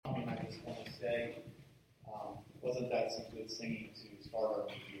yesterday. Wasn't that some good singing to start our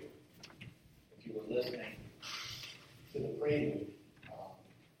new year? If you were listening to the prelude,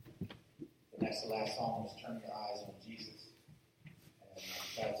 the next to last song was Turn Your Eyes on Jesus. And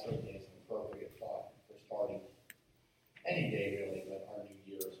that certainly is an appropriate thought for starting any day, really, but our new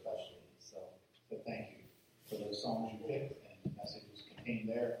year especially. So thank you for those songs you picked and the messages contained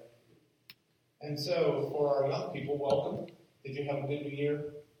there. And so for our young people, welcome. Did you have a good new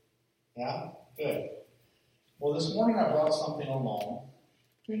year? Yeah? Good. Well, this morning I brought something along.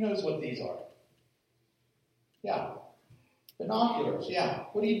 Who knows what these are? Yeah. Binoculars. Yeah.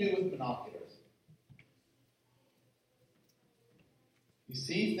 What do you do with binoculars? You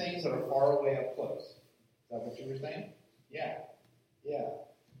see things that are far away up close. Is that what you were saying? Yeah. Yeah.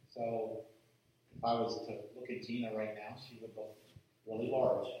 So if I was to look at Gina right now, she would look really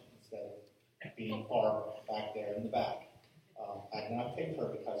large instead of being far back there in the back. And I picked her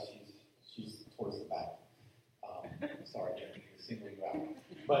because she's towards the back. Sorry, Jeremy, to single you out.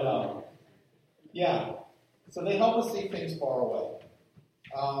 But, yeah, so they help us see things far away.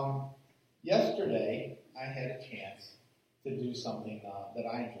 Yesterday, I had a chance to do something that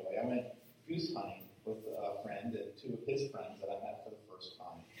I enjoy. I went goose hunting with a friend and two of his friends that I met for the first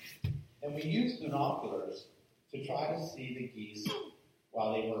time. And we used binoculars to try to see the geese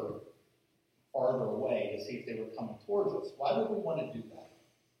while they were farther away to see if they were coming towards us. Why would we want to do that?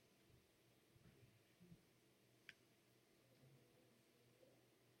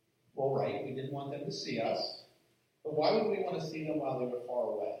 Well, right, we didn't want them to see us. But why would we want to see them while they were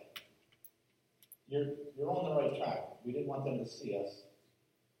far away? You're on the right track. We didn't want them to see us.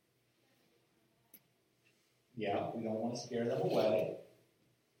 Yeah, we don't want to scare them away.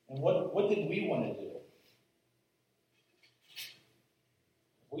 And what did we want to do?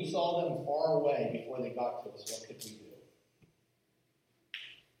 If we saw them far away before they got to us, what could we do?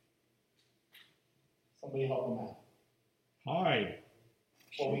 Somebody help them out. Hide.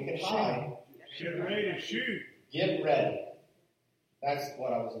 Well, we could hide. Get ready to shoot. Get ready. That's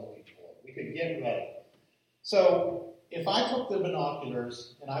what I was looking for. We could get ready. So, if I took the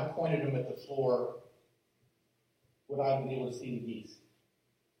binoculars and I pointed them at the floor, would I be able to see the geese?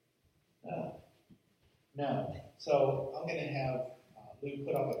 No. So, I'm going to have Lou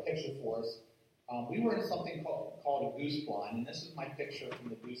put up a picture for us. We were in something called a goose blind, and this is my picture from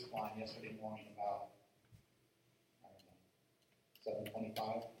the goose blind yesterday morning about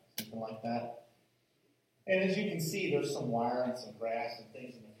 7:25, something like that. And as you can see, there's some wire and some grass and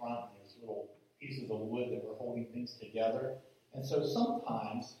things in the front, and there's little pieces of wood that were holding things together. And so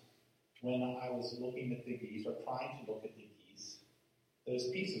sometimes when I was looking at the geese or trying to look at the geese, those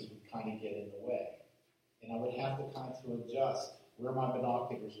pieces would kind of get in the way. And I would have to kind of adjust where my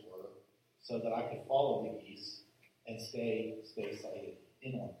binoculars were so that I could follow the geese and stay sighted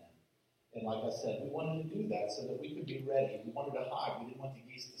in on them. And like I said, we wanted to do that so that we could be ready. We wanted to hide. We didn't want the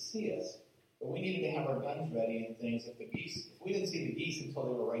geese to see us. But we needed to have our guns ready and things. If we didn't see the geese until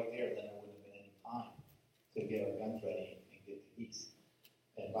they were right there, then there wouldn't have been any time to get our guns ready and get the geese.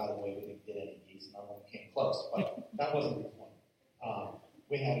 And by the way, we didn't get any geese. No one came close. But that wasn't the point.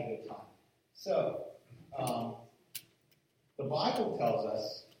 We had a good time. So, the Bible tells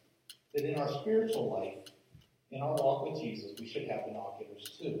us that in our spiritual life, in our walk with Jesus, we should have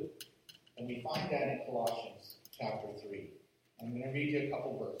binoculars too. And we find that in Colossians chapter 3. I'm going to read you a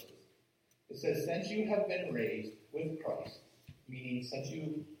couple verses. It says, since you have been raised with Christ, meaning since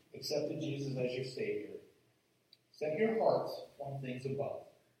you accepted Jesus as your Savior, set your hearts on things above,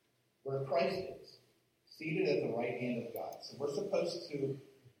 where Christ is, seated at the right hand of God. So we're supposed to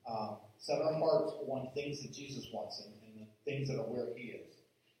set our hearts on things that Jesus wants and the things that are where He is.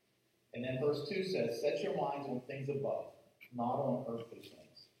 And then verse 2 says, set your minds on things above, not on earthly things.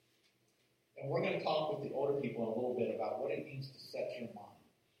 And we're going to talk with the older people in a little bit about what it means to set your mind.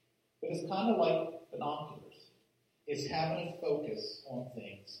 But it's kind of like binoculars. It's having a focus on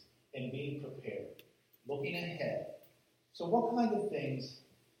things and being prepared, looking ahead. So what kind of things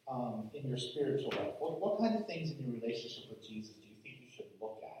in your spiritual life, what kind of things in your relationship with Jesus do you think you should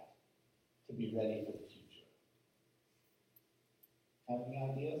look at to be ready for the future? Have any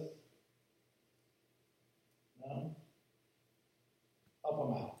ideas? No? Help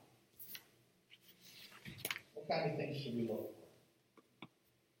them out. What kind of things should we look for?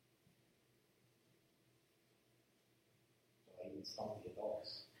 So I even stump the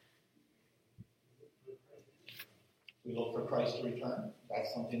adults. We look for Christ to return.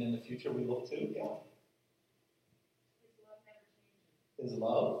 That's something in the future we look to. Yeah. His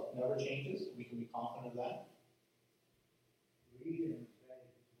love never changes. We can be confident of that.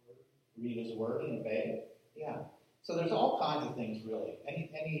 Read His Word and obey it. Yeah. So there's all kinds of things, really.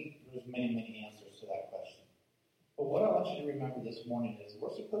 There's many, many want you to remember this morning is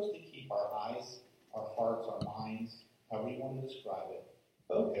we're supposed to keep our eyes, our hearts, our minds, however you want to describe it,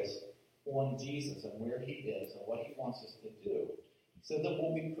 focused on Jesus and where he is and what he wants us to do, so that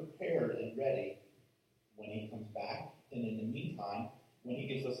we'll be prepared and ready when he comes back, and in the meantime, when he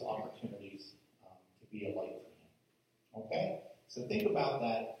gives us opportunities to be a light for him. Okay? So think about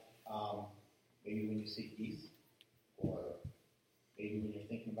that maybe when you see geese, or maybe when you're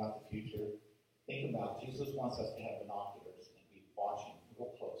thinking about the future. Think about Jesus wants us to have binoculars and be watching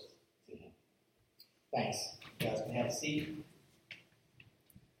real close to him. Thanks. You guys can have a seat.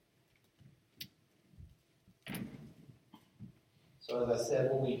 So as I said,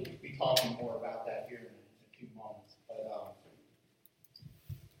 we'll be talking more about that here in a few moments. But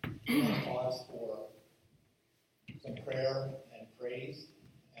I'm going to pause for some prayer and praise.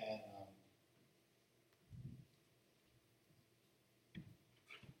 And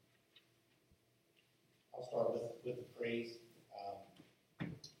I'll start with the praise. I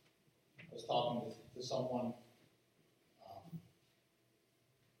was talking to someone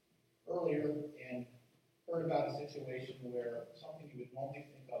earlier and heard about a situation where something you would normally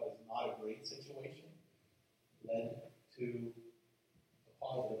think of as not a great situation led to a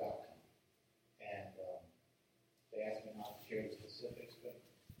positive outcome. And they asked me not to share the specifics, but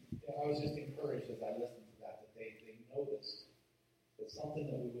I was just encouraged as I listened to that they noticed that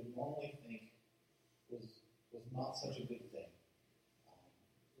something that we would normally think was not such a good thing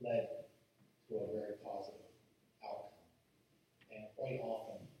led to a very positive outcome. And quite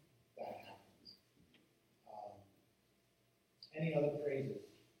often that happens. Any other praises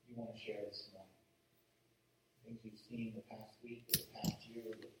you want to share this morning? Things you've seen the past week, or the past year,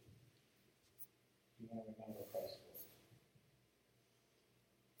 that you want to remember Christ for?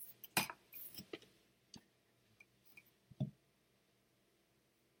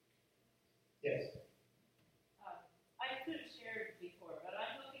 Yes. I could have shared before, but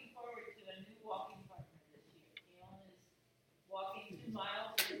I'm looking forward to a new walking partner this year. Keon is walking 2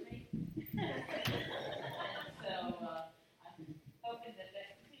 miles with me. And so I'm hoping that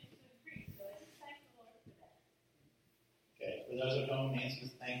continues to increase. So I just thank the Lord for that. Okay. For those at home,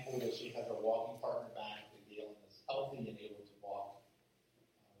 Nancy's thankful that she has her walking partner back. That Galen is healthy and able to walk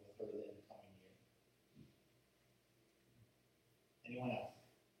with her in the coming year. Anyone else?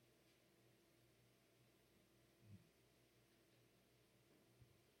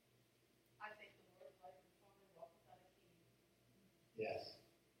 I thank the Lord for life and former walk without a king. Yes.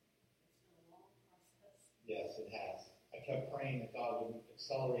 It's been a long process. Yes, it has. I kept praying that God would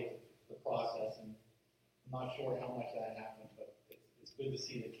accelerate the process, and I'm not sure how much that happened, but it's good to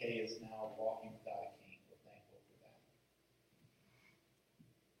see that Kay is now walking without a cane. We're thankful for that.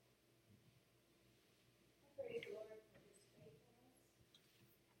 I praise the Lord for his faithfulness,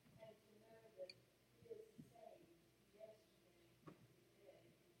 and to know that he is the same yesterday,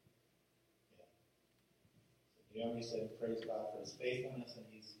 today. Yeah. So Naomi said, praise God for his faithfulness, and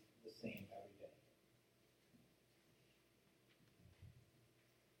he's the same every day.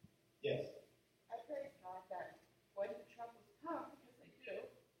 Yes. I praise God that when the troubles come, because they do,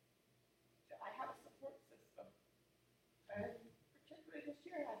 that I have a support system. And particularly this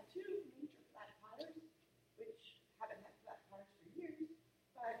year, I had 2 major flat tires, which haven't had flat tires for years.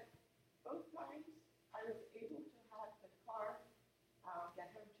 But both times, I was able to have the car get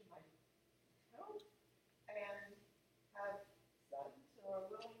home to my home and have sons who are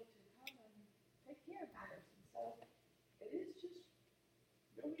willing to come and take care of matters. And so it is just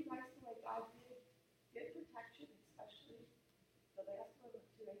really nice the way God did give protection, especially the last one of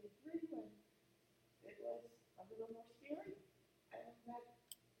 283 when it was a little more scary, and that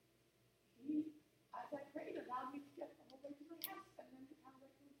he, as I prayed, allowed me to get the whole way to my house and then to come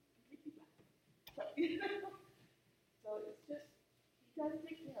back and completely back. So, so it's just, he does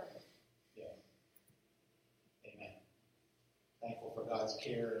take care of it. Yes. Amen. Thankful for God's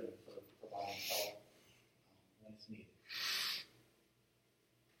care and for providing help when it's needed.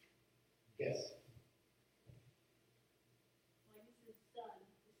 Yes. My niece's son,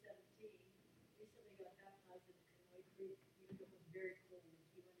 who's 17, recently got baptized in the Kenoi Creek, even though it was very cold.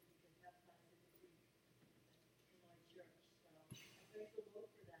 He wanted to get baptized in the creek at Kenoi Church. So I thank the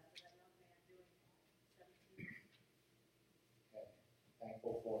Lord for that young man doing that, 17. Okay.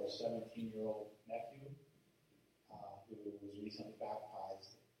 Thankful for a 17-year-old nephew who was recently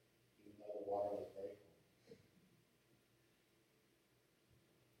baptized, even though the water was very cold.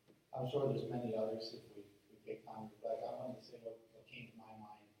 I'm sure there's many others if we take time to reflect. I wanted to say what came to my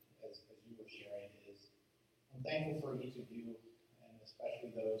mind as you were sharing is I'm thankful for each of you, and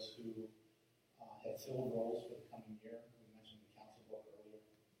especially those who have filled roles for the coming year. We mentioned the council book earlier,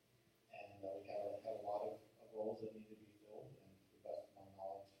 and we had a lot of roles that need to be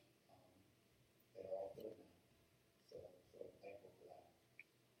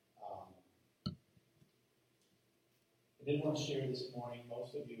I did want to share this morning,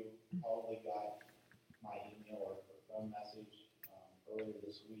 most of you probably got my email or phone message earlier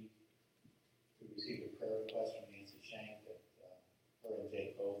this week. We received a prayer request from Nancy Shank that her and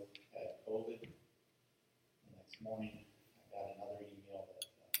Jake both had COVID. The next morning, I got another email that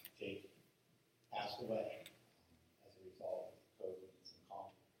Jake passed away as a result of COVID and some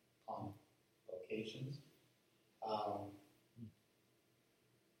complications.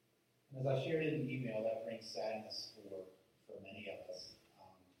 And as I shared in the email, that brings sadness for many of us.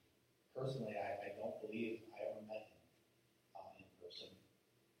 Personally, I don't believe I ever met him in person,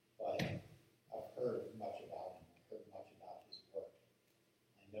 but I've heard much about him. I've heard much about his work.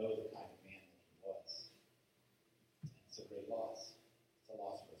 I know the kind of man that he was. And it's a great loss. It's a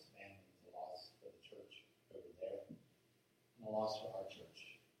loss for his family. It's a loss for the church over there. And a loss for our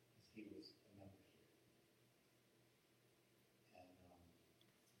church, as he was a member here. And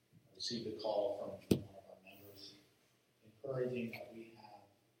I received a call from one of our members encouraging that we have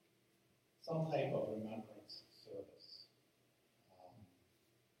some type of remembrance service.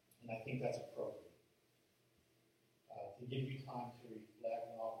 And I think that's appropriate. To give you time to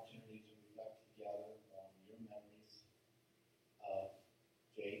reflect, an opportunity to reflect together on your memories of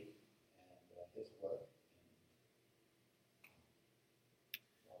Jake and his work. And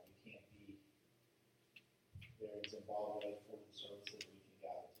while we can't be there in Zimbabwe for the services, we can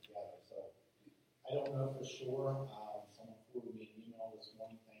gather together. So I don't know for sure. Someone forwarded me an email this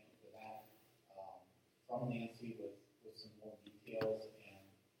morning. Thank you for that. From Nancy with some more details, and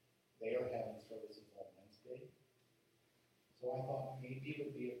they are having services on Wednesday. So I thought maybe it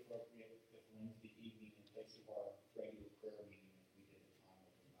would be appropriate if Wednesday evening, in place of our regular prayer meeting, if we did a time of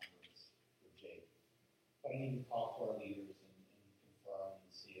remembrance for Jake. But I need to talk to our leaders and confirm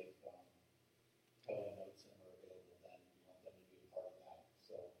and see if Kelly and Oatson are available then. We want them to be a part of that.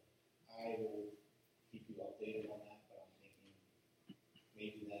 So I will keep you updated on that, but I'm thinking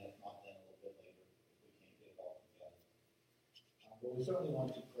maybe then, if not then, a little bit later, if we can't get it all together. But we certainly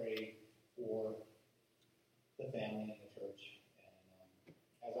want to pray for the family and the church. And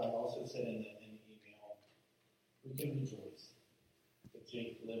as I also said in the email, we can rejoice that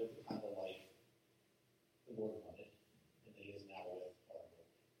Jake lived the kind of life the Lord wanted, and that he is now with our Lord.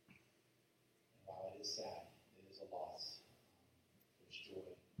 And while it is sad, it is a loss, there's joy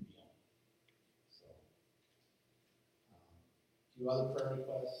beyond. So, a few other prayer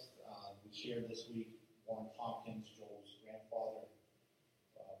requests. We shared this week, Warren Tompkins, Joel's grandfather,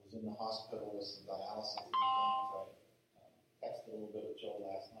 was in the hospital with some dialysis and things. I texted a little bit with Joel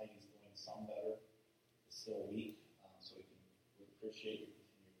last night. He's doing some better. He's still weak, so we would appreciate your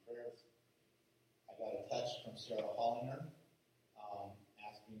continued prayers. I got a text from Sarah Hollinger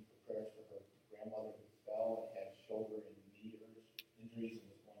asking for prayers for her grandmother who fell and had shoulder and knee injuries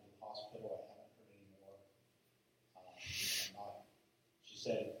and was going to the hospital. I haven't heard any more. She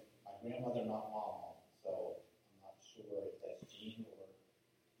said, my grandmother, not mom, so I'm not sure if that's Jean or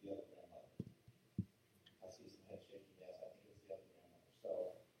the other grandmother. I see some head shaking. Yes, I think it's the other grandmother.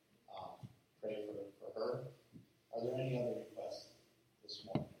 So pray for her. Are there any other requests this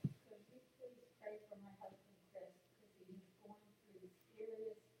morning? Could you please pray for my husband, Chris, because he's going through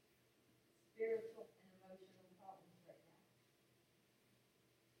serious spiritual and emotional problems right now.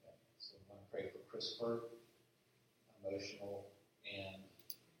 Okay. So we're going to pray for Chris Hurt, emotional and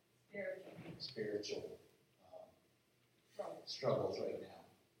spiritual struggles right now.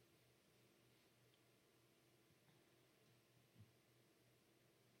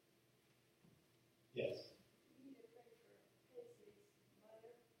 Yes. We need to pray for Casey's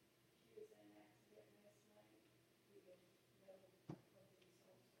mother. She was in an accident last night. We don't know what the results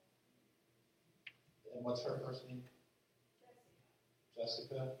are. And what's her first name?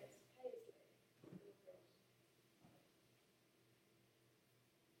 Jessica? It's Paisley, the little girl.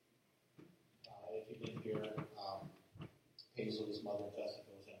 If you didn't hear, Hazel's mother, Jessica,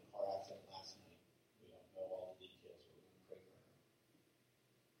 was in a car accident last night. We don't know all the details, but we're going to pray for her.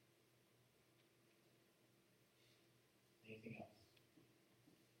 Anything else?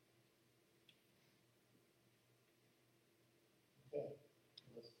 Okay,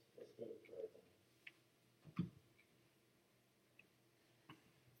 let's go to prayer then.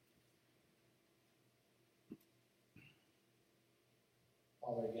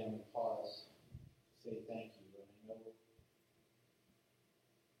 Father, again, we pause to say thank you. And I know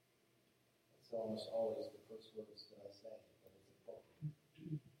it's almost always the first words that I say, but it's important.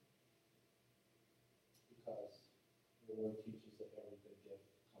 Because your word teaches that every good gift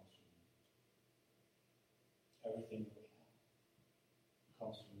comes from you. Everything that we have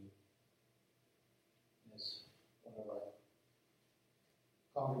comes from you. And as one of our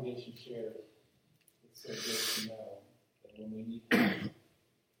congregation shared, it's so good to know that when we need help,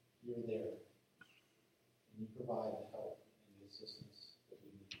 you're there. And you provide the help and the assistance that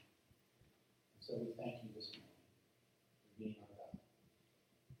we need. And so we thank you this morning for being our God,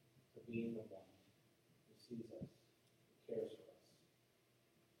 for being the one who sees us, who cares for us,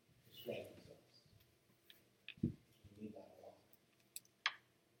 who strengthens us. We need that a lot.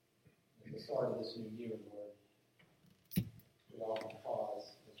 At the start of this new year, Lord, we often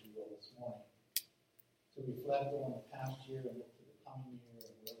pause, as we will this morning, to reflect on the past year and look to the coming year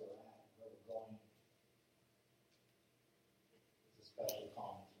and where we're at and where we're going. It's a special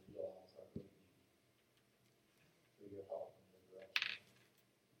time to realize our great need for your help and your direction.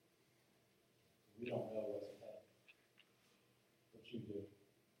 We don't know what's ahead, but you do.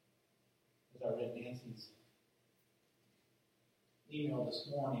 As I read Nancy's email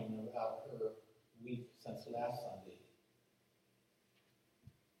this morning about her week since last Sunday,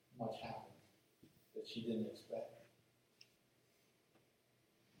 much happened that she didn't expect.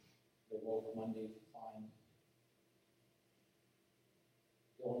 They woke Monday to find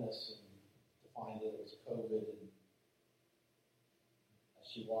illness and to find that it was COVID. And as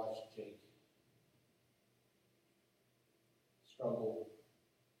she watched Jake struggle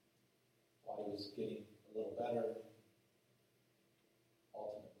while he was getting a little better,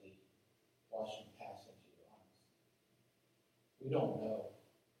 ultimately watched him pass into your arms. We don't know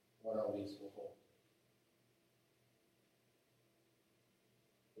what our weeks will hold.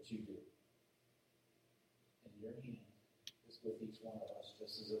 But you do. And your hand is with each one of us,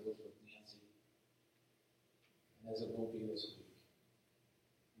 just as it was with Nancy, and as it will be this week.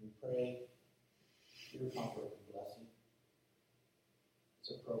 We pray your comfort and blessing.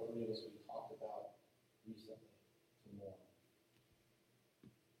 It's appropriate, as we talked about recently, to mourn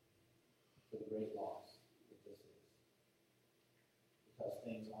for the great loss that this is, because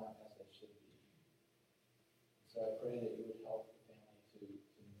things aren't as they should be. So I pray that you would help the family to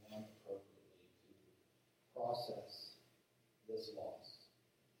mourn appropriately, to process this loss.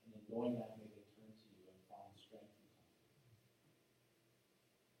 And in doing that, may they turn to you and find strength and comfort.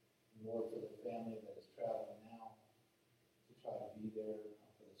 And Lord, for the family that is traveling now to try to be there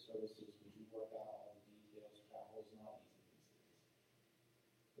for the services, would you work out all the details? Travel is not easy these days.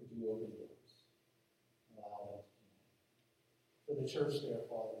 Would you open doors and allow them to connect? For the church there,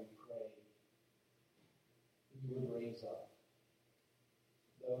 Father, we pray that you would raise up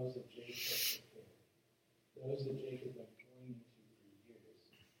those that Jake has prepared, those that Jake has been pointing to for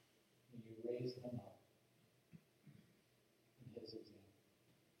years. May you raise them up in his example,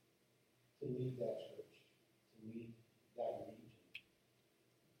 to lead that church, to lead that region.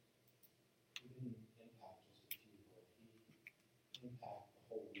 He didn't impact just a few, Lord. He impacted the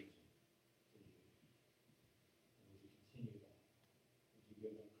whole region for you. And would you continue that? Would you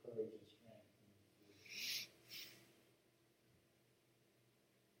give them courage and strength and move forward?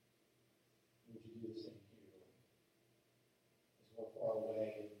 Would you do the same here, Lord? As we're far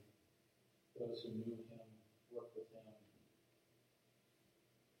away, and those who knew him, worked with him,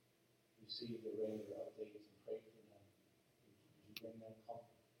 receive the regular updates and pray for them. Would you bring them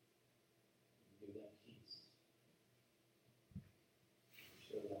comfort? Would you give them peace? Would you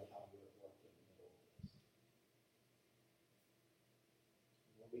show them how you're at work in the middle of this?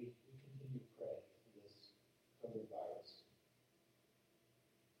 Lord, we continue to pray for this COVID virus.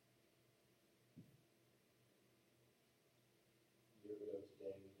 A year ago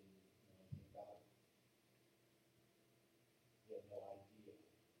today, we didn't know anything about it. We had no idea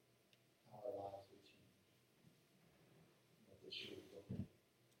how our lives would change, and what this year would look like.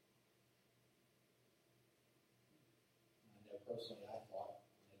 And I know personally, I thought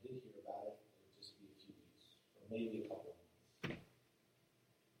when I did hear about it, it would just be a few weeks, or maybe a couple of months.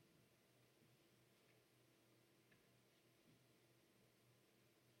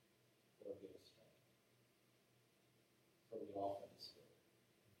 Lord, give us strength. For we often despair.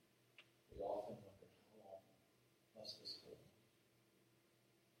 We often wonder, how long must this go on?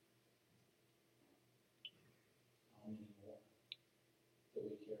 How many more that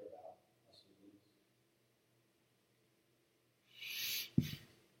we care about must we lose?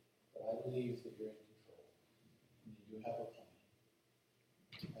 But I believe that you're in control, and that you have a plan.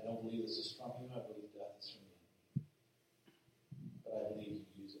 I don't believe this is from you. I believe death is from you. But I believe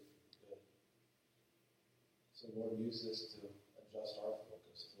you use it for good. So Lord, use this to adjust our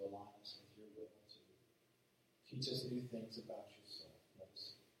focus, to align us with your will, to teach us new things about yourself. Let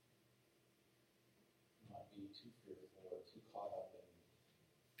us not be too fearful or too caught up in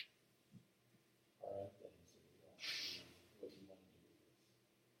our own things that we don't see what you want to do with us.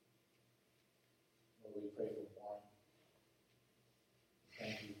 Lord, we pray for Warren.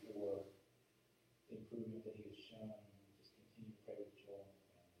 Thank you for the improvement that he has shown. Just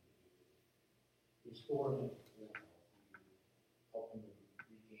restore him to full health. You help him to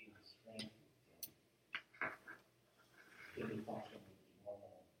regain his strength. Kidney function would be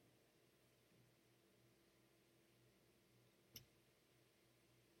normal.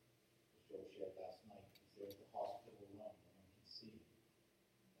 As Joe shared last night, he's there at the hospital room, no one can see him.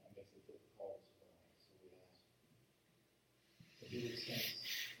 That makes it difficult as well. So we ask that you would sense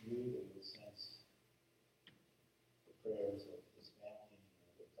you, that you would sense the prayers of his family and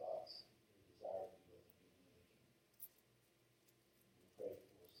their good thoughts, their desire to be with him even though they can. We pray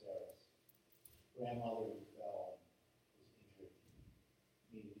for Sarah's grandmother who fell and was injured,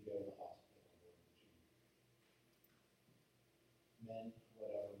 needed to go to the hospital. Lord, would you mend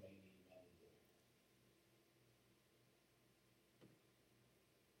whatever may need mended there.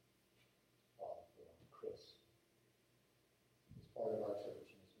 Father, for Chris, who's part of our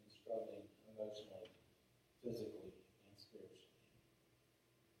church and has been struggling emotionally, physically, and spiritually.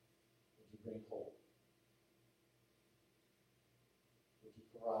 Would you bring hope? Would you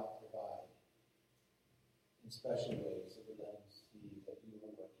provide in special ways that would let him see that you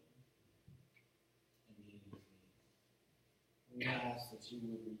are working and meeting his needs? We ask that you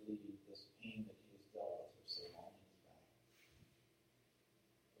would relieve this pain that he has dealt with for so long in his back.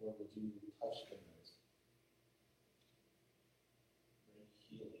 Or would you touch the nerves, bring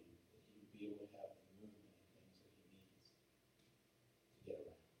healing, that he would be able to have the movement and things that he needs to get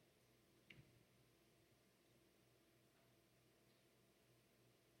around.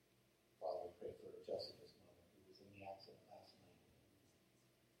 Father, we pray for Jessica's mother who was in the accident last night.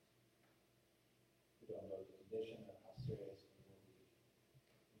 We don't know the condition or how serious it will be.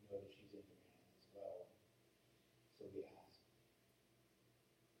 We know that she's in your hands as well. So we ask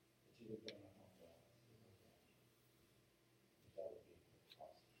that you would bring her home well with her family. That would be a good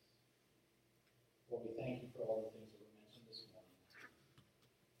process. Lord, we thank you for all the things that were mentioned this morning,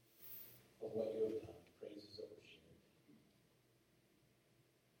 of what you have done, praises that were shared.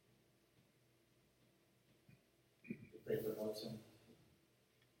 We pray for Nordson.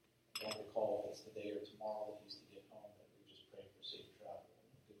 I don't recall if it's today or tomorrow that he's to get home, but we just pray for safe travel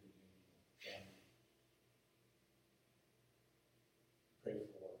and a good reunion with the family. Pray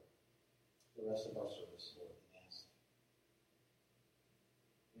for the rest of our service, Lord, and ask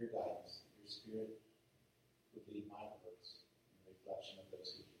your guidance, your Spirit would lead my words in the reflection of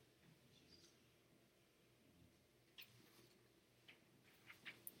those who hear. In Jesus'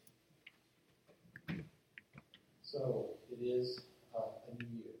 name. So it is a new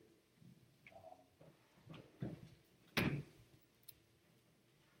year.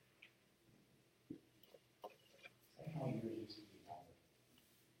 How years used to be longer.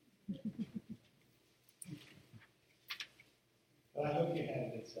 But I hope you had a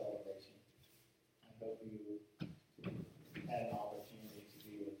good celebration. I hope you had an opportunity to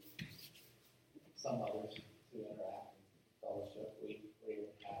be with some others, to interact and fellowship. We were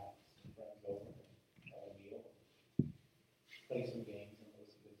able to have some friends over and have a meal, play some games, and it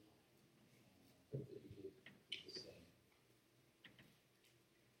was a good time. I hope that you did the same.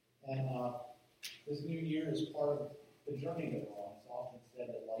 And this new year is part of the journey that we're on. It's often said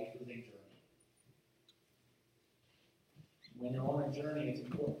that life is a journey. When you're on a journey, it's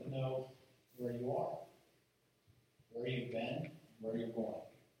important to know where you are, where you've been, where you're going.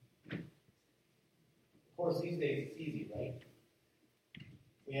 Of course, these days it's easy, right?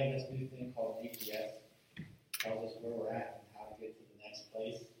 We have this new thing called GPS. It tells us where we're at and how to get to the next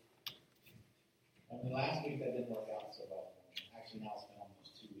place. I mean, last week that didn't work out so well for me. Actually, now it's been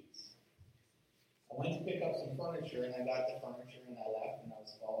almost 2 weeks. I went to pick up some furniture, and I got the furniture, and I left, and I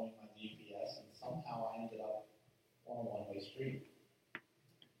was following my GPS, and somehow I ended up on a one-way street.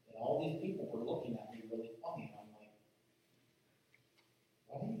 And all these people were looking at me really funny, and I'm like,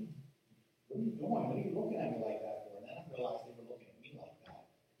 what are you doing? What are you looking at me like that for? And then I realized they were looking at me like that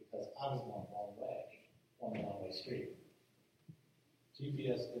because I was going the wrong way on the one-way street.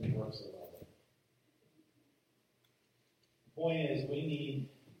 GPS didn't work so well there. The point is, we need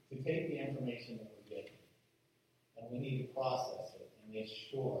to take the information that we're getting, and we need to process it and make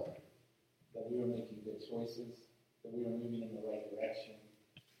sure that we are making good choices, that we are moving in the right direction,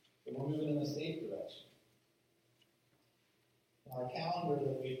 that we're moving in the safe direction. Our calendar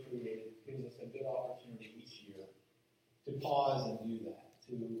that we've created gives us a good opportunity each year to pause and do that,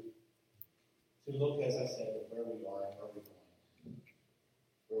 to look, as I said, at where we are and where we're going,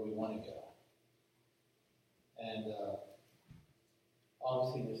 where we want to go. And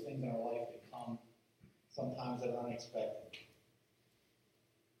obviously there's things in our life that come sometimes that are unexpected.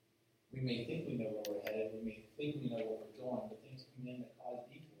 We may think we know where we're headed, we may think we know what we're doing, but things come in that cause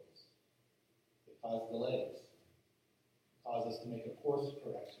detours, that cause delays, cause us to make a course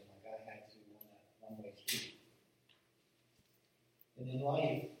correction like I had to on that one-way street. And in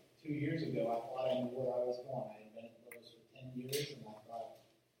life, 2 years ago, I thought I knew where I was going. I had been at Lowe's for 10 years, and I thought,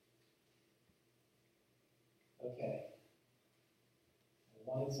 okay, I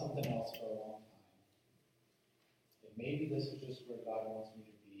wanted something else for a long time. And maybe this is just where God wants me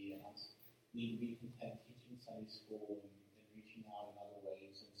to be, and I need to be content teaching Sunday school and reaching out in other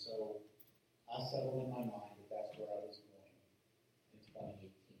ways. And so I settled in my mind that that's where I was going in 2018.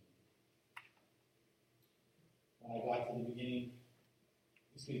 When I got to the beginning,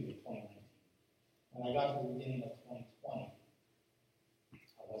 2019. When I got to the beginning of 2020,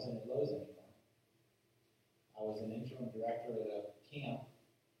 I wasn't at Lowe's anymore. I was an interim director at a camp,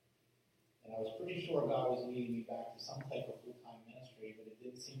 and I was pretty sure God was leading me back to some type of full-time ministry, but it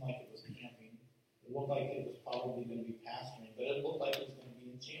didn't seem like it was camping. It looked like it was probably going to be pastoring, but it looked like it was going to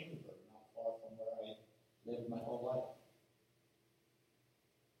be in Chambersburg, not far from where I lived my whole life.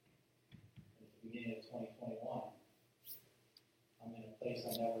 At the beginning of 2021, I'm in a place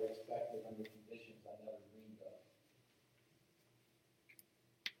I never expected under conditions I never dreamed of.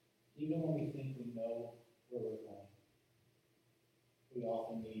 Even when we think we know where we're going, we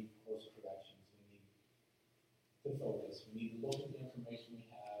often need course corrections. We need to focus. We need to look at the information we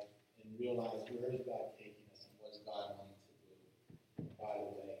have and realize where is God taking us and what is God wanting to do. And by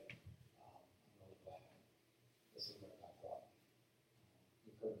the way, I'm really glad this is where God brought me.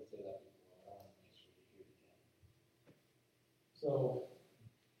 You've heard me say that before, but I want to make sure you hear it again. So,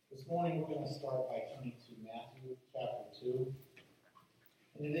 this morning we're going to start by turning to Matthew chapter 2.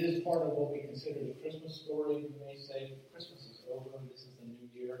 And it is part of what we consider the Christmas story. You may say, Christmas is over, this is the new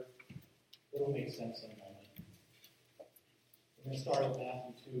year. It'll make sense in a moment. We're going to start at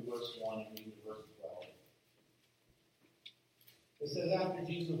Matthew 2, verse 1, and read to verse 12. It says, after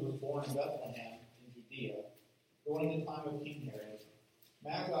Jesus was born in Bethlehem in Judea, during the time of King Herod,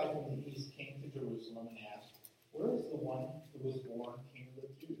 Magi from the east came to Jerusalem and asked, where is the one who was born King of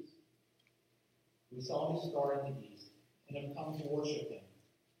the Jews? We saw his star in the east and have come to worship him.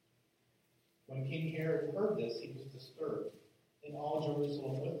 When King Herod heard this, he was disturbed, and all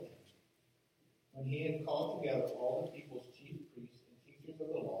Jerusalem with him. When he had called together all the people's chief priests and teachers of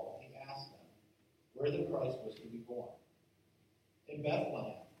the law, he asked them where the Christ was to be born. In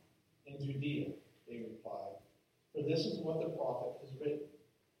Bethlehem, in Judea, they replied, for this is what the prophet has written.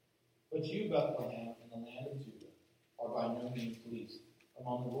 But you, Bethlehem, in the land of Judah, are by no means least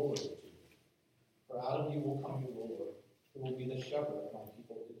among the rulers of Judah. For out of you will come your ruler, who will be the shepherd of my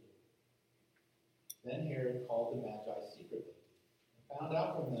people Israel. Then Herod called the Magi secretly, and found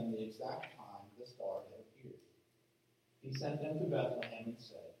out from them the exact time the star had appeared. He sent them to Bethlehem and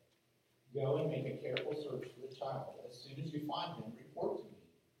said, go and make a careful search for the child. As soon as you find him, report to me,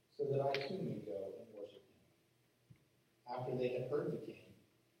 so that I too may go and worship him. After they had heard the king,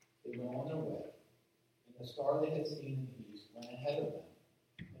 they went on their way, and the star they had seen in the east went ahead of them,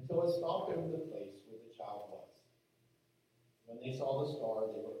 until it stopped over the place where the child was. When they saw the star,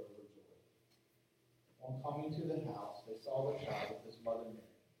 they were overjoyed. On coming to the house, they saw the child with his mother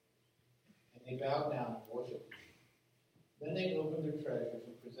Mary, and they bowed down and worshipped him. Then they opened their treasures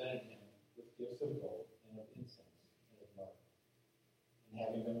and presented him with gifts of gold and of incense and of myrrh. And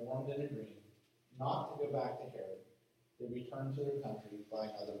having been warned in a dream not to go back to Herod, they returned to their country by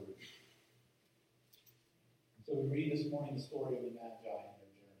another route. So we read this morning the story of the Magi and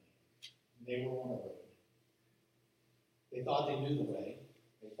their journey. And they were on a road. They thought they knew the way.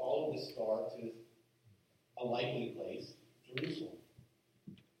 They followed the star to a likely place, Jerusalem.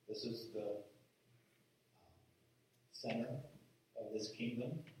 This is the center of this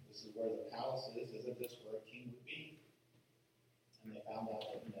kingdom. This is where the palace is. Isn't this where a king would be? And they found out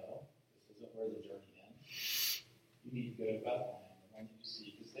that no, this isn't where the journey ends. You need to go to Bethlehem. The one that you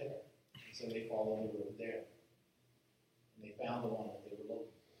seek is there. And so they followed the road there. And they found the one that they were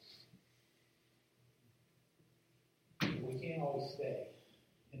looking for. We can't always stay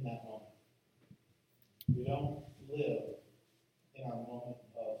in that moment. We don't live in our moment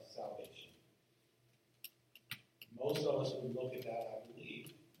of salvation. Most of us would look at that, I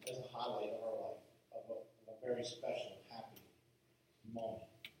believe, as a highlight of our life, of a very special, happy moment.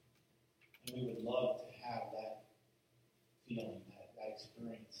 And we would love to have that feeling, that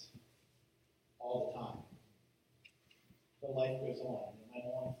experience all the time. But life goes on. They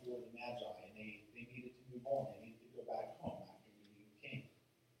went on for the Magi, and they needed to move on. They needed to go back home after meeting the king.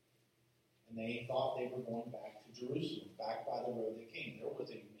 And they thought they were going back to Jerusalem, back by the road they came. There was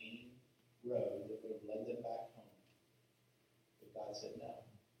a main road that would have led them back home. But God said, no,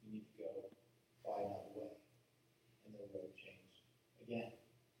 you need to go by another way. And their road changed again.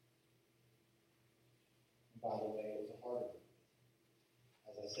 And by the way, it was a harder road.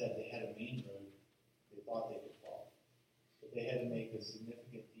 As I said, they had a main road thought they could follow. But they had to make a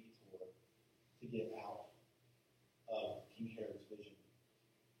significant detour to get out of King Herod's vision.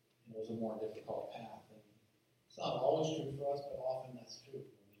 And it was a more difficult path. And it's not always true for us, but often that's true.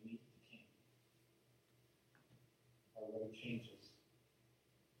 When we meet the King, our road changes.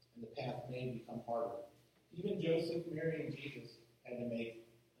 And the path may become harder. Even Joseph, Mary, and Jesus had to make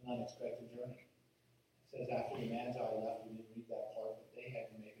an unexpected journey. It says after the Magi left, we didn't read that part, but they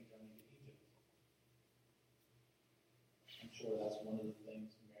had to make a journey to Egypt. I'm sure that's one of the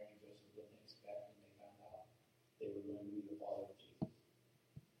things Mary and Joseph didn't expect when they found out they were going to be the father of Jesus.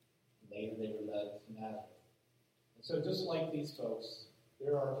 And later they were led to Nazareth. And so just like these folks,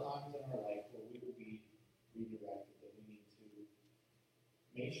 there are times in our life where we will be redirected, that we need to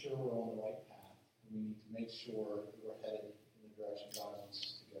make sure we're on the right path, and we need to make sure that we're headed in the direction God wants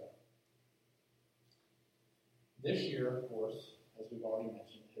us to go. This year, of course, as we've already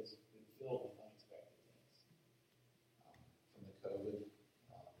mentioned, has been filled with unexpected things. From the COVID,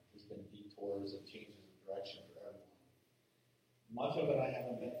 there's been detours and changes of direction for everyone. Much of it I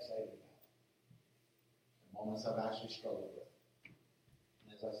haven't been excited about. And moments I've actually struggled with.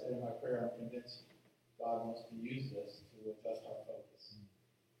 And as I said in my prayer, I'm convinced God wants to use this to adjust our focus.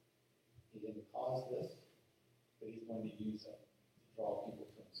 He didn't cause this, but he's going to use it to draw people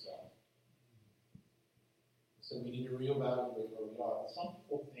to himself. So we need to reevaluate where we are. Some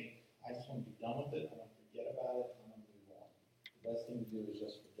people think, I just want to be done with it, I want to forget about it, I'm going to move on. The best thing to do is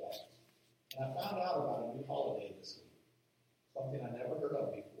just forget. And I found out about a new holiday this week, something I never heard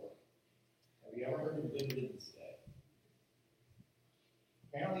of before. Have you ever heard of Good Riddance Day?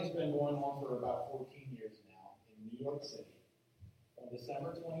 Apparently it's been going on for about 14 years now in New York City. On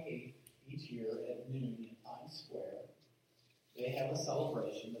December 28th, each year at noon in Times Square, they have a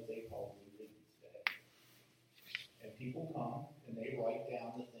celebration that they call Good Riddance Day. And people come and they write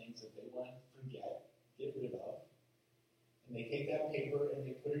down the things that they want to forget, get rid of. And they take that paper and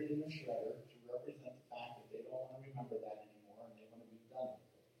they put it in a shredder to represent the fact that they don't want to remember that anymore and they want to be done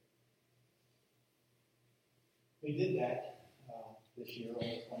with it. They did that this year on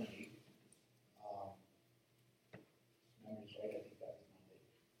the 28th. Memory's right, I think that was Monday.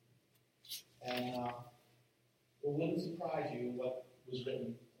 And it wouldn't surprise you what was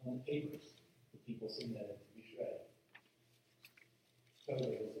written on the papers that people submitted to be shredded.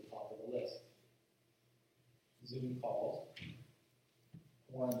 COVID was at the top of the list. Zoom calls,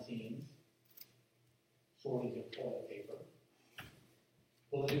 quarantines, shortage of toilet paper,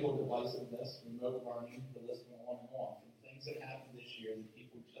 political divisiveness, remote learning, the list went on and on. From things that happened this year that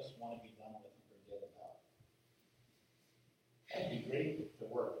people just want to be done with and forget about. That'd be great to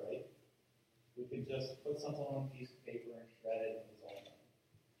work, right? We could just put something on a piece of paper and shred it and it's all done.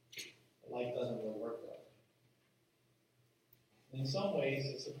 But life doesn't really work that way. And in some ways,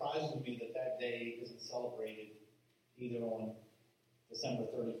 it surprises me that that day isn't celebrated either on December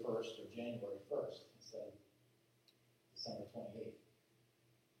 31st or January 1st instead of December 28th.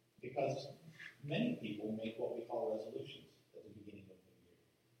 Because many people make what we call resolutions at the beginning of the year.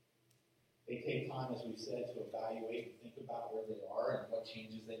 They take time, as we've said, to evaluate and think about where they are and what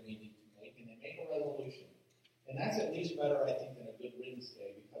changes they may need to make, and they make a resolution. And that's at least better, I think, than a Good Riddance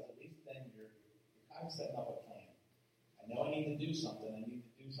Day, because at least then you're kind of setting up a plan. I know I need to do something. I need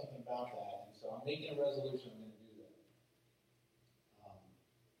to do something about that. And so I'm making a resolution. I'm going to do that.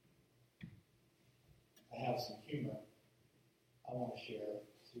 I have some humor I want to share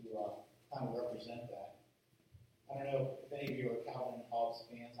to kind of represent that. I don't know if any of you are Calvin and Hobbes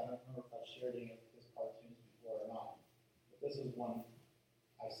fans. I don't remember if I've shared any of his cartoons before or not. But this is one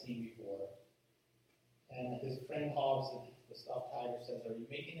I've seen before. And his friend Hobbes, the stuffed tiger, says, "Are you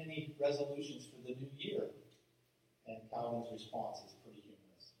making any resolutions for the new year?" And Calvin's response is pretty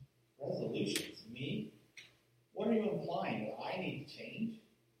humorous. "Resolutions? Me? What are you implying? That I need to change?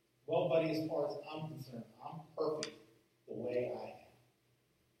 Well, buddy, as far as I'm concerned, I'm perfect the way I am."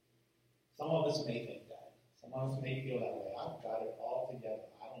 Some of us may think that. Some of us may feel that way. I've got it all together.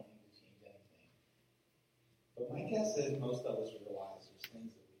 I don't need to change anything. But my guess is most of us realize there's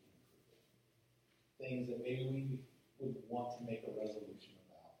things that we can improve. Things that maybe we would want to make a resolution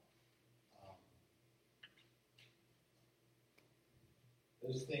about.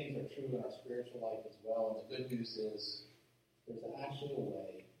 Those things are true in our spiritual life as well. And the good news is there's actually a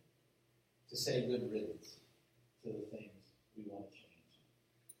way to say good riddance to the things we want to change.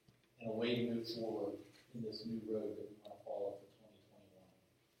 And a way to move forward in this new road that we want to follow for 2021.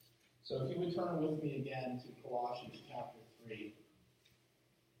 So if you would turn with me again to Colossians chapter 3.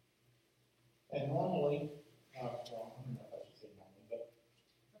 And normally, I don't know if I should say normally, but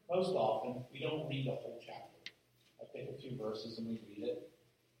most often we don't read the whole chapter. I pick a few verses and we read it.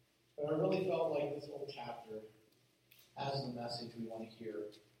 But I really felt like this whole chapter has the message we want to hear,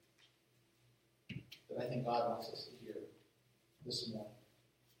 that I think God wants us to hear this morning.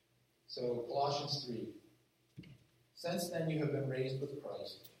 So, Colossians 3. Since then you have been raised with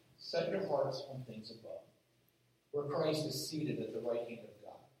Christ, set your hearts on things above, where Christ is seated at the right hand of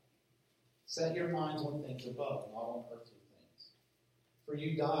God. Set your minds on things above, not on earthly things. For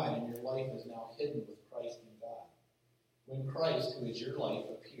you died, and your life is now hidden with Christ in God. When Christ, who is your life,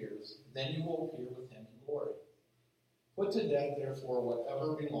 appears, then you will appear with him in glory. Put to death, therefore,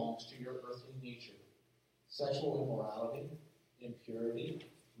 whatever belongs to your earthly nature: sexual immorality, impurity,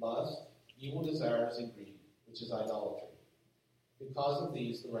 lust, evil desires, and greed, which is idolatry. Because of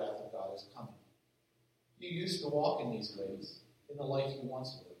these, the wrath of God is coming. You used to walk in these ways, in the life you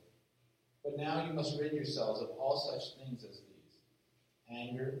once lived. But now you must rid yourselves of all such things as these: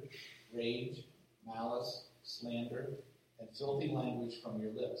 anger, rage, malice, slander, and filthy language from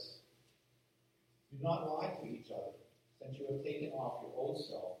your lips. Do not lie to each other, since you have taken off your old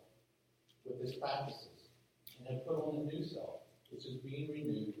self with its practices, and have put on the new self, which is being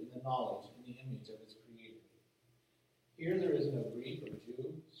renewed in the knowledge and the image of its Creator. Here there is no Greek or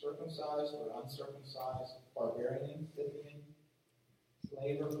Jew, circumcised or uncircumcised, barbarian, Scythian,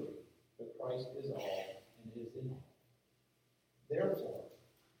 slave or free, but Christ is all and is in all. Therefore,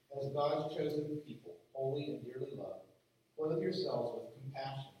 as God's chosen people, holy and dearly loved, clothe yourselves with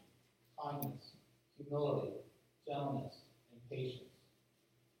compassion, kindness, humility, gentleness, and patience.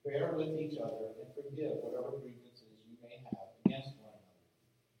 Bear with each other and forgive whatever grievances you may have against one another.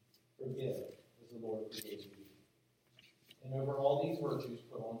 Forgive as the Lord forgives you. And over all these virtues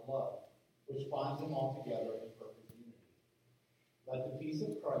put on love, which binds them all together in perfect unity. Let the peace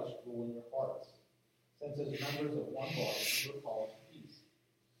of Christ rule in your hearts, since as members of one body you are called to peace.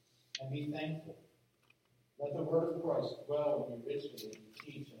 And be thankful. Let the word of Christ dwell in you richly as you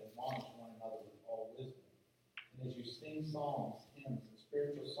teach and admonish one another with all wisdom. And as you sing psalms, hymns, and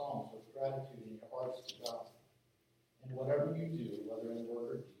spiritual songs with gratitude in your hearts to God. And whatever you do, whether in word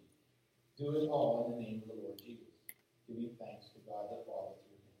or deed, do it all in the name of the Lord Jesus, giving thanks to God the Father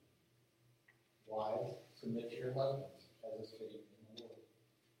through him. Wives, submit to your husbands as is fitting in the Lord.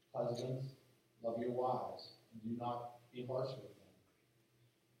 Husbands, love your wives, and do not be harsh with them.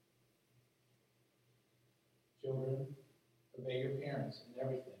 Children, obey your parents in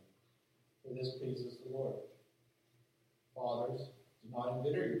everything, for this pleases the Lord. Fathers, do not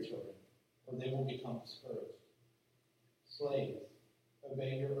embitter your children, or they will become discouraged. Slaves,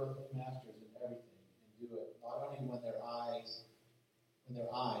 obey your earthly masters in everything, and do it not only when their eye is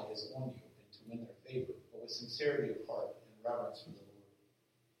on you and to win their favor, but with sincerity of heart and reverence for the Lord.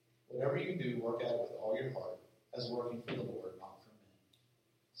 Whatever you do, work at it with all your heart, as working for the Lord, not for men,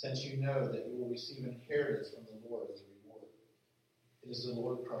 since you know that you will receive an inheritance from the Lord as a reward. It is the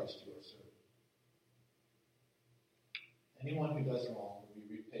Lord Christ you are serving. Anyone who does wrong will be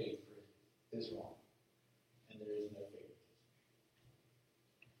repaid for his wrong, and there is no favoritism.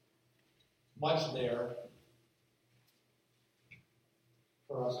 Much there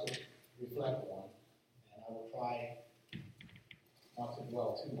for us to reflect on, and I will try not to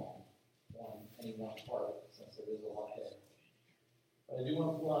dwell too long on any one part, since there is a lot there. But I do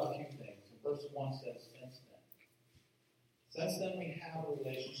want to pull out a few things. Verse 1 says, since then. Since then we have a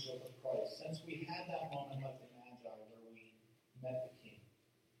relationship with Christ. Since we had that moment like the Magi where we met the King,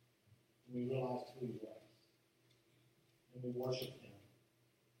 and we realized who he was, and we worshiped him,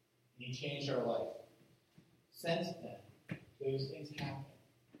 and he changed our life. Since then, those things happen.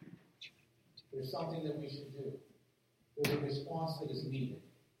 There's something that we should do. There's a response that is needed.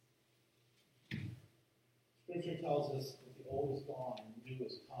 Scripture tells us that the old is gone and the new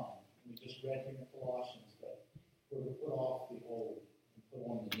has come. And we just read here in Colossians that we're to put off the old and put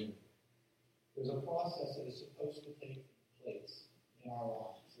on the new. There's a process that is supposed to take place in our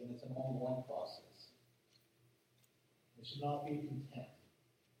lives, and it's an ongoing process. We should not be content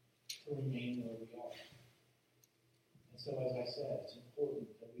to remain where we are. And so, as I said, it's important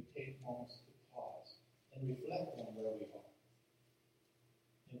that we take moments to pause and reflect on where we are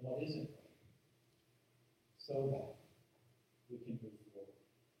and what isn't right, so that we can move forward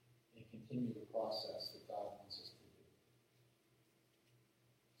and continue the process that God wants us to do.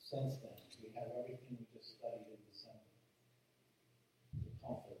 Since then, we have everything we just studied in December: the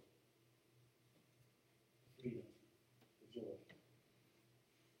comfort, the freedom, the joy.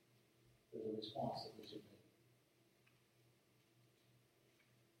 There's a response that we should make.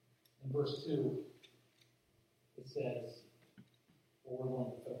 In verse 2, it says, what we're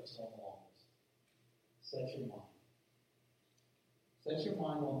going to focus on longest: set your mind. Set your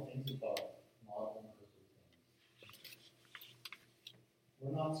mind on things above, not on earthly things.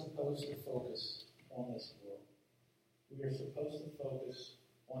 We're not supposed to focus on this world. We are supposed to focus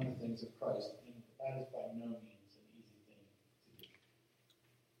on the things of Christ, and that is by no means an easy thing to do.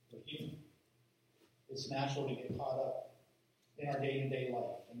 We're human. It's natural to get caught up in our day-to-day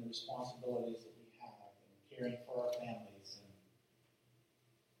life and the responsibilities that we have, and caring for our families, and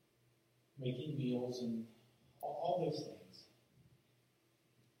making meals, and all those things.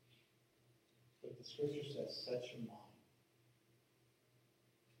 But the Scripture says, set your mind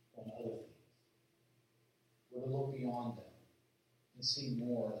on other things. We're to look beyond them and see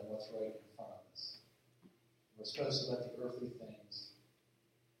more than what's right in front of us. We're supposed to let the earthly things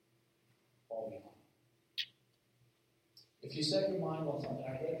fall behind. If you set your mind on something,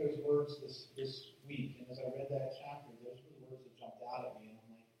 I read those words this week, and as I read that chapter, those were the words that jumped out at me, and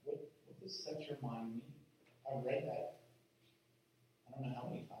I'm like, what does set your mind mean? I read that, I don't know how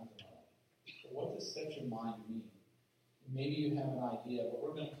many times in my life. But what does set your mind mean? Maybe you have an idea, but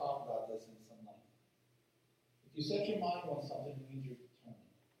we're going to talk about this in some length. If you set your mind on something, it means you're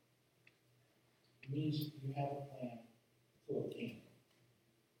determined. It means you have a plan to obtain it.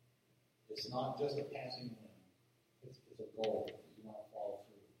 It's not just a passing whim. It's a goal that you want to follow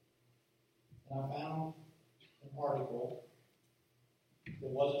through. And I found an article that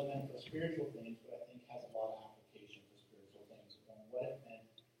wasn't meant for spiritual things, but I think has a lot of application for spiritual things on what it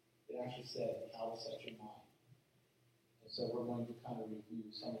meant. It actually said how to set your mind. And so we're going to kind of review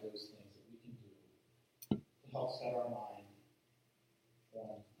some of those things that we can do to help set our mind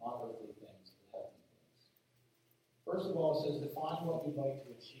on not earthly things, but heavenly things. First of all, it says define what you'd like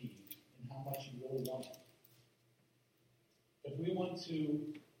to achieve and how much you really want it. If we want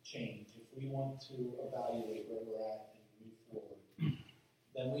to change, if we want to evaluate where we're at and move forward,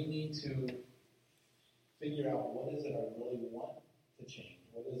 then we need to figure out what is it I really want to change?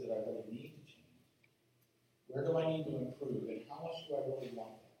 What is it I really need to change? Where do I need to improve? And how much do I really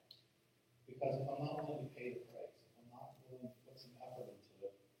want that? Because if I'm not willing to pay the price, if I'm not willing to put some effort into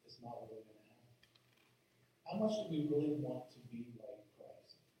it, it's not really going to happen. How much do we really want to be like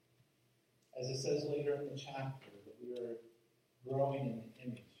Christ? As it says later in the chapter, that we are growing in the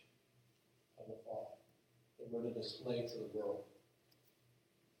image of the Father, that we're to display to the world.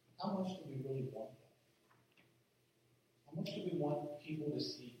 How much do we really want that? How much do we want people to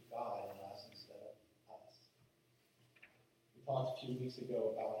see God in us instead of us? We talked a few weeks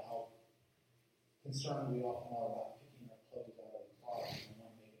ago about how concerned we often are about picking our clothes out of the closet and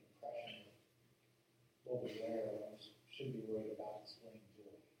want to make an impression of what we wear, when we should be worried about displaying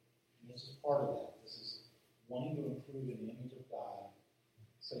joy. And this is part of that. This is wanting to improve in the image of God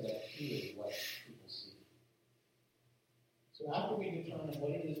so that He is what people see. So after we determine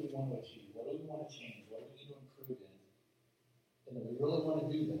what it is we want to achieve, what do we want to change, what do we need to improve in, and if we really want to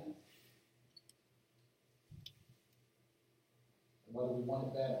do that, and whether we want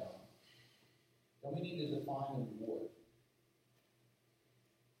to bet on, then we need to define the reward.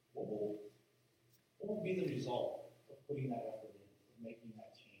 What will be the result of putting that effort in, of making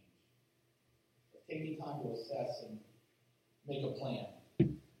that change, of taking time to assess and make a plan?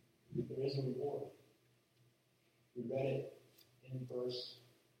 There is a reward. We read it in verse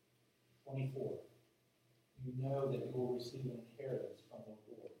 24. You know that you will receive an inheritance from the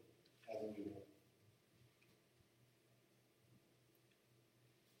Lord as a reward.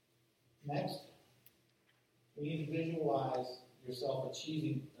 Next, we need to visualize yourself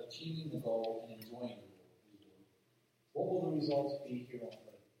achieving the goal and enjoying the reward. What will the results be here on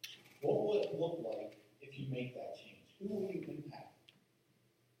earth? What will it look like if you make that change? Who will you impact?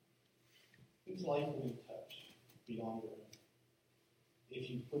 Whose life will you touch beyond your own? If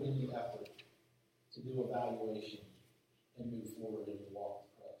you put in the effort to do evaluation and move forward in your walk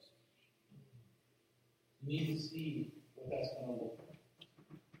with Christ. You need to see what that's going to look like.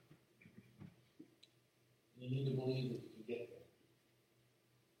 You need to believe that you can get there.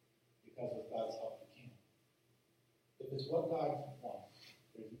 Because with God's help you can. If it's what God wants,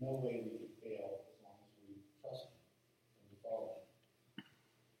 there's no way we could fail as long as we trust Him and we follow Him.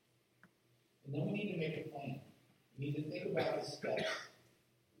 And then we need to make a plan. We need to think about the steps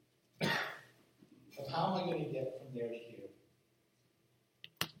of how am I going to get from there to here.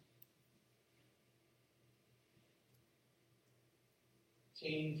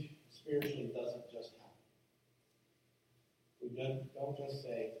 Change spiritually doesn't just happen. We don't just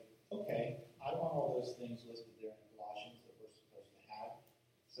say, okay, I want all those things listed there in Colossians that we're supposed to have,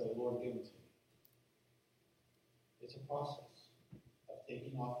 so Lord, give them to me. It's a process of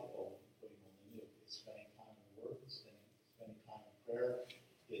taking off the old and putting on the new. It's spending time in the Word, it's spending time in prayer,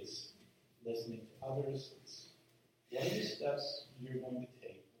 it's listening to others. It's what are the steps you're going to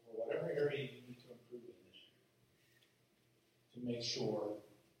take, or whatever area you need to improve in this year, to make sure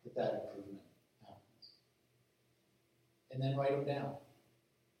that that improvement happens. And then write them down.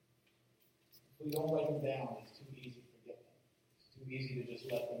 If we don't write them down, it's too easy to forget them. It's too easy to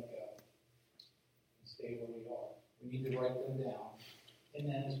just let them go and stay where we are. We need to write them down. And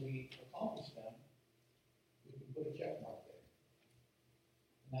then as we accomplish them, we can put a check mark there.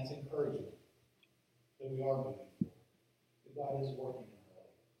 And that's encouragement that we are moving forward. That God is working in our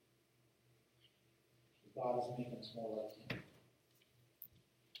life. That God is making us more like Him.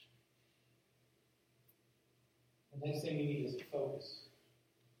 The next thing we need is focus.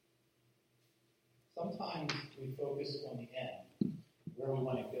 Sometimes we focus on the end, where we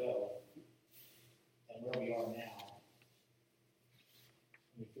want to go, and where we are now.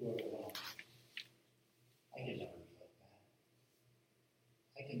 We feel overwhelmed. I can never be like that.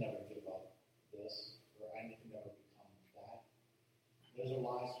 I can never give up this, or I can never become that. Those are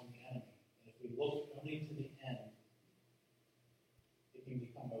lies from the enemy. And if we look only to the end, it can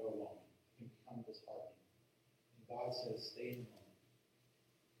become overwhelming. It can become disheartening. And God says, stay in the moment.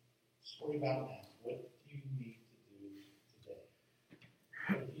 Just worry about now. What do you need to do today?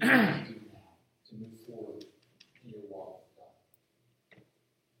 What do you need to do now to move forward in your walk with God?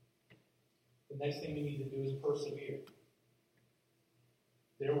 The next thing we need to do is persevere.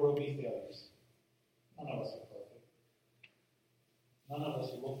 There will be failures. None of us are perfect. None of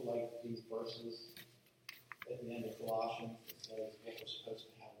us look like these verses at the end of Colossians that says what we're supposed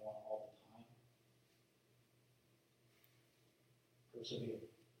to have on all the time. Persevere.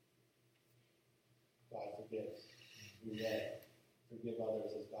 God forgives. We read, forgive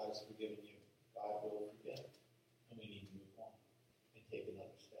others as God has forgiven you. God will forgive. And we need to move on and take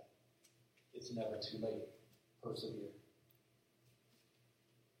another step. It's never too late. Persevere.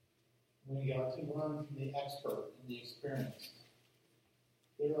 We are to learn from the expert and the experienced.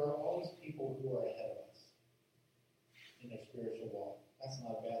 There are always people who are ahead of us in their spiritual walk. That's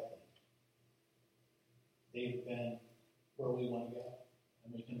not a bad thing. They've been where we want to go,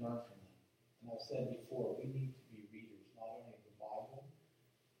 and we can learn from them. And I've said before, we need to be readers not only of the Bible,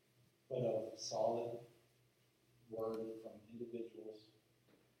 but of solid word from individuals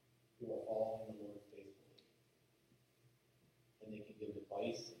who are following the Lord faithfully. And they can give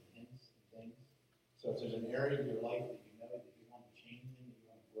advice and hints and things. So if there's an area of your life that you know that you want to change in, that you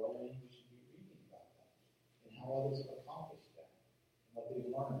want to grow in, you should be reading about that and how others have accomplished that and what they've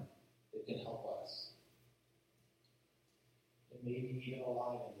learned that can help us. And maybe even a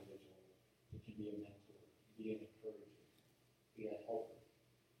live individual that can be a mentor, be an encourager, be a helper.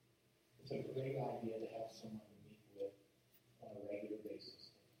 It's a great idea to have someone to meet with on a regular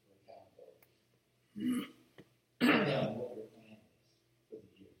basis for accountability. Tell them what your plan is for the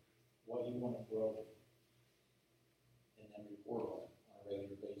year, what you want to grow in, and then report on it on a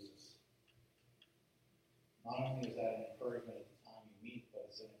regular basis. Not only is that an encouragement at the time you meet, but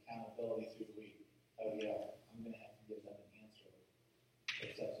it's an accountability through the week. Oh yeah, I'm going to have to give them an answer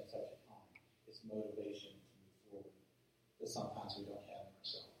at such and such a time. It's motivation to move forward that sometimes we don't have in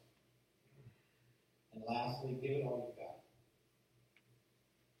ourselves. And lastly, give it all you've got.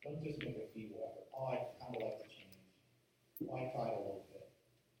 Don't just make a feeble effort. Oh, I kind of like to change. Oh, I tried a little bit.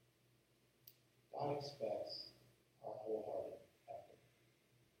 God expects our wholehearted effort.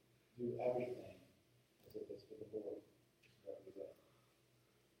 Do everything as if it's for the Lord.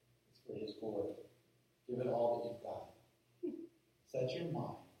 It's for His glory. Give it all that you've got. Set your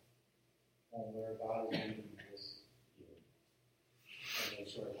mind on where God is leading you this year. And make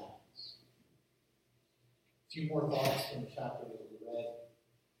sure it happens. A few more thoughts from the chapter that we read.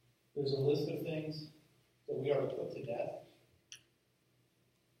 There's a list of things that we are to put to death.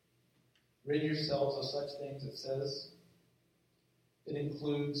 Rid yourselves of such things, it says. It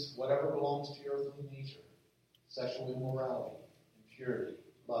includes whatever belongs to your earthly nature: sexual immorality, impurity,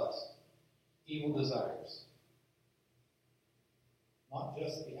 lust, evil desires. Not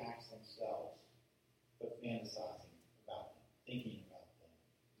just the acts themselves, but fantasizing about them, thinking about them,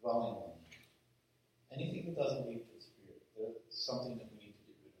 dwelling on them. Anything that doesn't lead to the Spirit, there's something that we need to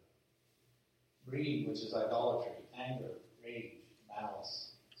get rid of. Greed, which is idolatry, anger, rage,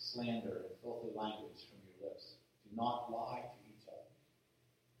 malice, slander, and filthy language from your lips. Do not lie to each other.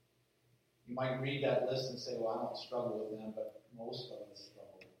 You might read that list and say, well, I don't struggle with them, but most of us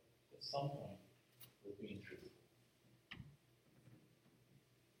struggle at some point with being truthful.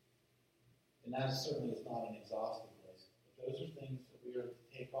 And that certainly is not an exhaustive list, but those are things that we are to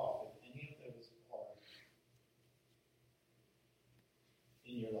take off. If any of those are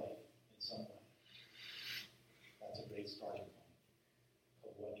in your life in some way, that's a great starting point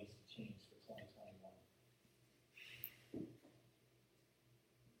of what needs to change for 2021.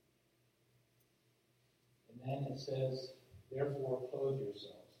 And then it says Therefore, clothe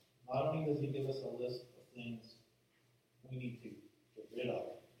yourselves. Not only does he give us a list of things we need to get rid of,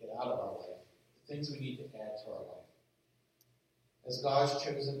 get out of our life, the things we need to add to our life. As God's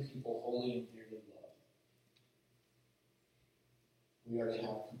chosen people, holy and dearly loved, we are to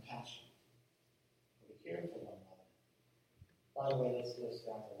have compassion. We're to care for one another. By the way, this list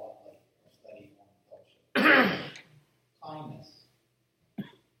sounds a lot like our study on fellowship. Kindness,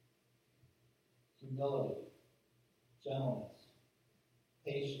 humility, gentleness,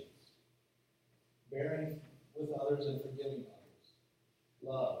 patience, bearing with others and forgiving others,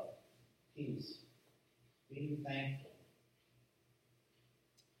 love, peace, being thankful.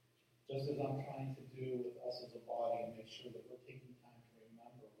 Just as I'm trying to do with us as a body and make sure that we're taking time to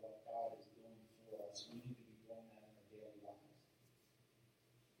remember what God is doing for us, we need to be doing that in our daily lives.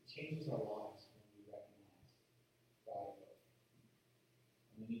 It changes our lives when we recognize God.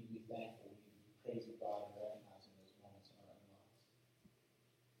 And we need to be thankful. We need to be praising God and recognizing those moments in our own lives.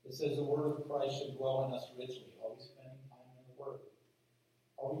 It says the word of Christ should dwell in us richly. Are we spending time in the Word?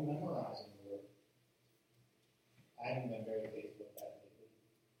 Are we memorizing the Word? I haven't been very faithful with that lately.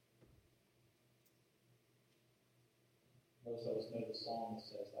 Most of us know the song that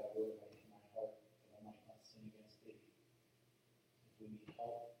says, "Thy word might in my heart, that I might not sin against thee." If we need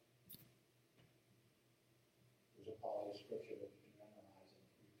help, there's a part of scripture that we can memorize and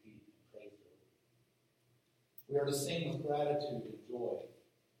repeat and pray through. We are to sing with gratitude and joy.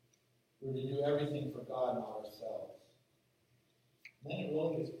 We're to do everything for God, not ourselves. And then it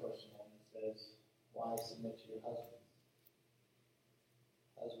really gets personal and it says, wives, submit to your husbands.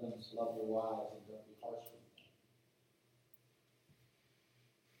 Husbands, love your wives and don't be harsh with them.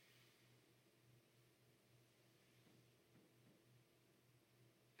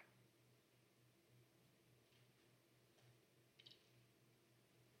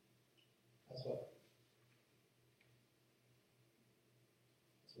 That's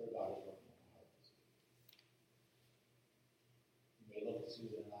where God is working on our hearts. You may look at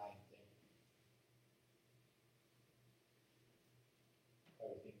Susan and I and think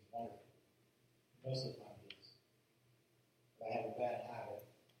everything's wonderful. Most of the time it is. But I have a bad habit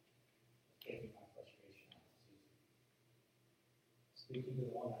of taking my frustration out on Susan. Speaking to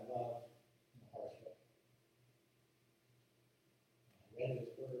the one I love in a harsh way. I read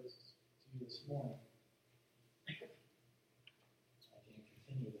his words to you this morning.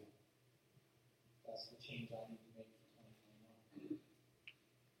 That's the change I need to make for 2021.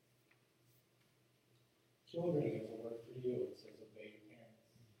 Children, there's a word for you. It says obey your parents.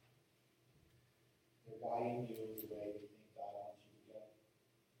 They're guiding you the way they think God wants you to go.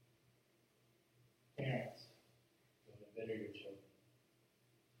 Parents, don't embitter your children.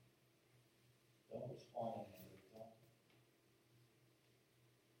 Don't respond in anger.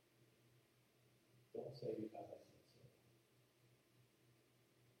 Don't say because I said so.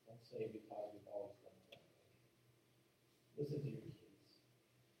 Don't say because we've always done it that way. Listen to your kids.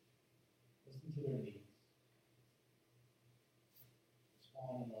 Listen to their needs.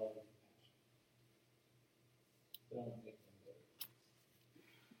 Respond in love and compassion. Don't make them bitter.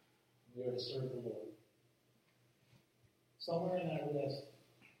 We are to serve the Lord. Somewhere in that list,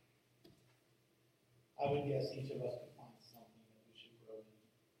 I would guess each of us could find something that we should grow in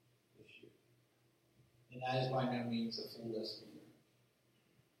this year. And that is by no means a full list either.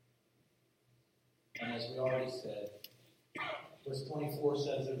 And as we already said, verse 24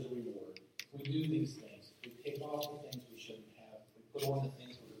 says there's a reward. If we do these things, if we take off the things we shouldn't have, if we put on the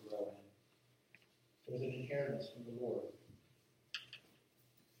things we're to grow in, there's an inheritance from the Lord.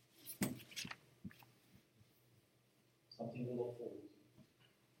 Something to look forward to.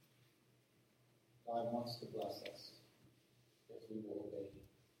 God wants to bless us if we will obey Him.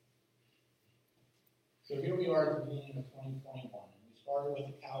 So here we are at the beginning of 2021. And we started with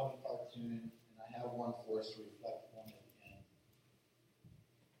a Calvin cartoon, and I have one for us to reflect on at the end.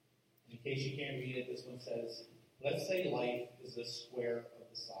 In case you can't read it, this one says, let's say life is the square of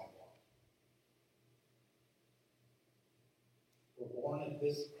the sidewalk. We're born at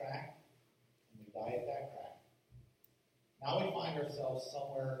this crack, and we die at that crack. Now we find ourselves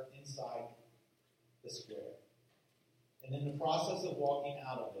somewhere inside the square. And in the process of walking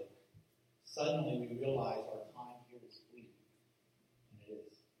out of it, suddenly we realize our time here is fleeting. And it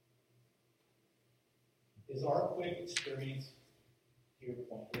is. Is our quick experience here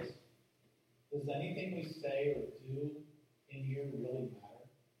pointless? Does anything we say or do in here really matter?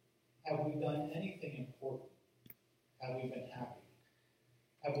 Have we done anything important? Have we been happy?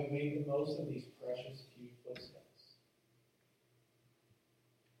 Have we made the most of these precious few footsteps?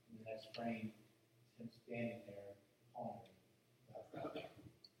 In the next frame, him standing there pondering about that.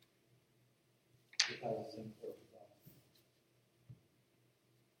 Because it's important to us.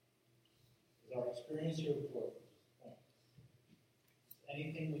 experience here important.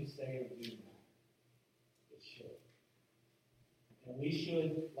 Anything we say or do matter. It should. And we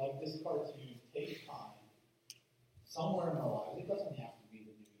should, like this cartoon, take time somewhere in our lives. It doesn't have to be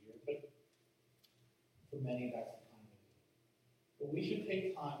the new year, but for many that's the time to do it. But we should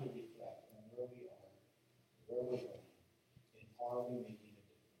take time to reflect on where we are, where we're going, and are we making a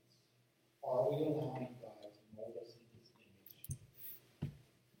difference? Are we allowing God to mold us in His image?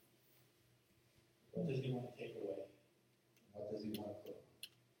 What does He want to take away? And what does He want to put on?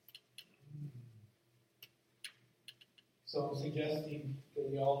 So I'm suggesting that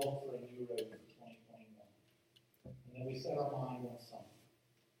we all look for a new road for 2021. And that we set our mind on something.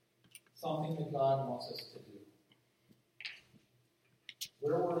 Something that God wants us to do.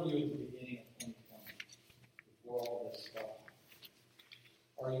 Where were you at the beginning of 2020? Before all this stuff happened?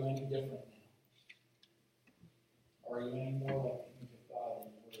 Are you any different now? Are you any more like the image of God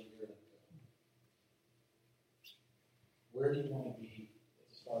than you were a year ago? Where do you want to be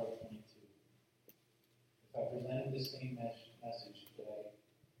at the start of 22? If I presented the same message today,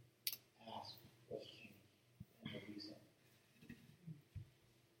 ask what's changed, and there'll be something.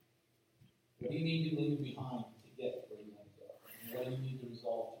 What do you need to leave behind to get where you want to go? And what do you need to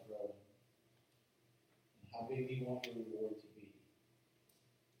resolve to grow in? And how big do you want your reward to be?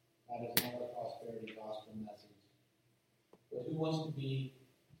 That is not a prosperity gospel message. But who wants to be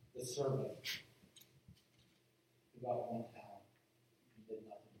the servant who got one talent and did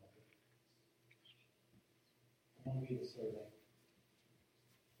nothing with it? I want to be the servant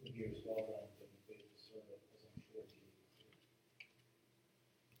who hears, well done, good and faithful servant, as I'm sure he will do.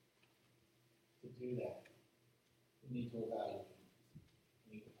 To do that, we need to evaluate.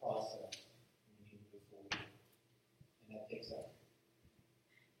 We need to process. We need to move forward. And that takes effort.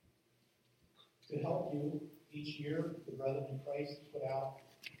 To help you, each year, the Brethren in Christ put out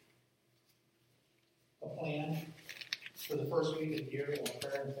a plan for the first week of the year on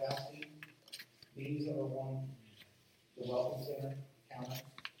prayer and fasting. These are on the Welcome Center counter.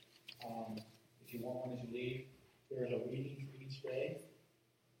 If you want one as you leave, there's a reading for each day.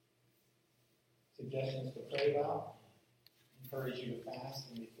 Suggestions to pray about. Encourage you to fast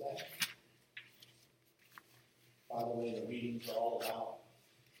and reflect. By the way, the readings are all about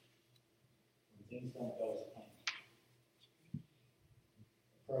when things don't go as planned.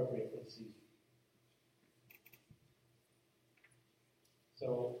 Appropriate for the season.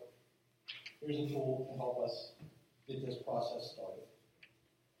 So, here's a tool to help us get this process started.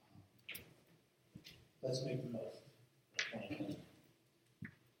 Let's make the most of 2020.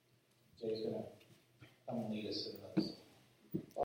 Jay's going to come and lead us in this.